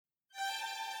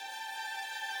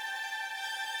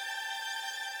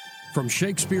From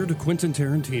Shakespeare to Quentin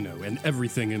Tarantino and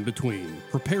everything in between,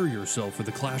 prepare yourself for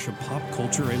the clash of pop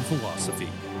culture and philosophy.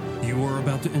 You are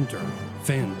about to enter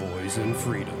Fanboys and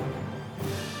Freedom.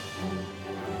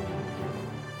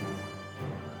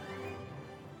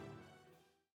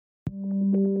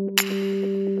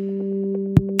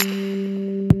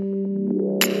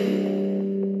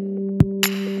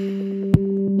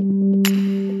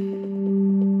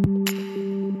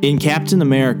 In Captain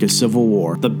America Civil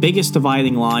War, the biggest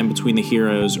dividing line between the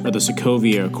heroes are the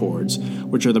Sokovia Accords,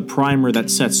 which are the primer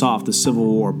that sets off the Civil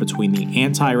War between the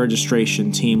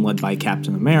anti-registration team led by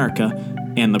Captain America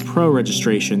and the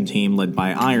pro-registration team led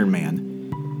by Iron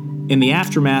Man. In the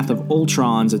aftermath of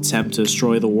Ultron's attempt to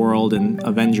destroy the world in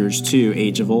Avengers 2: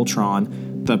 Age of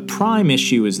Ultron, the prime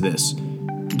issue is this: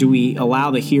 do we allow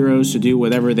the heroes to do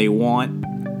whatever they want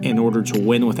in order to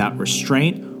win without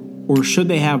restraint? Or should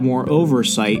they have more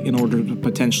oversight in order to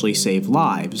potentially save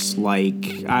lives?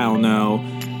 Like, I don't know,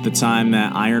 the time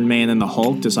that Iron Man and the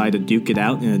Hulk decide to duke it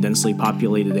out in a densely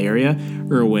populated area,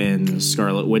 or when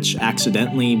Scarlet Witch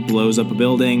accidentally blows up a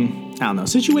building. I don't know,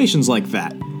 situations like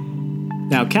that.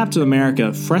 Now, Captain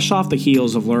America, fresh off the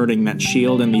heels of learning that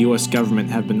S.H.I.E.L.D. and the US government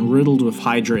have been riddled with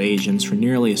Hydra agents for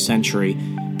nearly a century,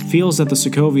 feels that the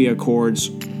Sokovia Accords,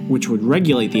 which would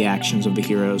regulate the actions of the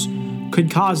heroes, could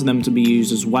cause them to be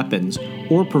used as weapons,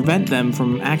 or prevent them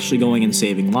from actually going and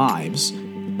saving lives.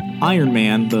 Iron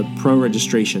Man, the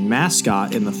pro-registration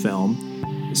mascot in the film,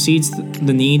 sees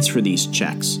the needs for these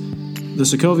checks. The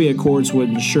Sokovia Accords would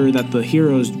ensure that the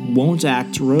heroes won't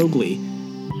act roguely,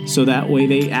 so that way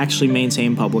they actually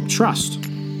maintain public trust.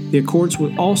 The Accords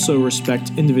would also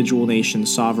respect individual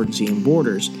nations' sovereignty and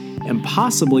borders, and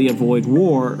possibly avoid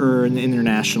war or an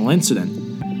international incident.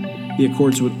 The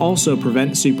Accords would also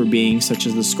prevent super beings such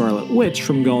as the Scarlet Witch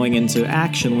from going into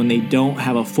action when they don't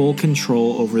have a full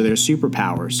control over their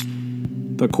superpowers.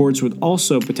 The Accords would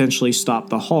also potentially stop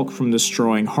the Hulk from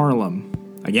destroying Harlem.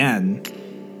 Again.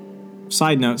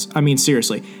 Side notes,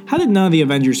 seriously, how did none of the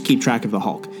Avengers keep track of the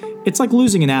Hulk? It's like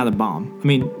losing an atom bomb.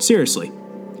 Seriously.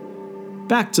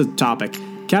 Back to topic.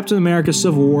 Captain America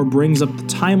Civil War brings up the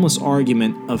timeless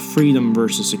argument of freedom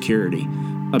versus security,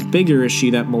 a bigger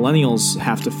issue that millennials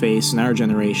have to face in our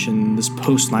generation in this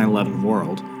post-9/11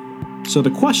 world. So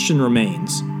the question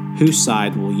remains, whose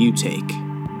side will you take?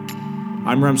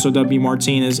 I'm Remso W.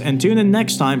 Martinez, and tune in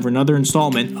next time for another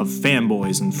installment of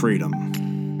Fanboys and Freedom.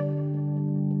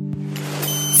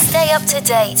 Stay up to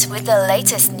date with the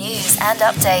latest news and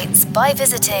updates by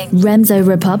visiting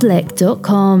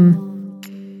RemsoRepublic.com.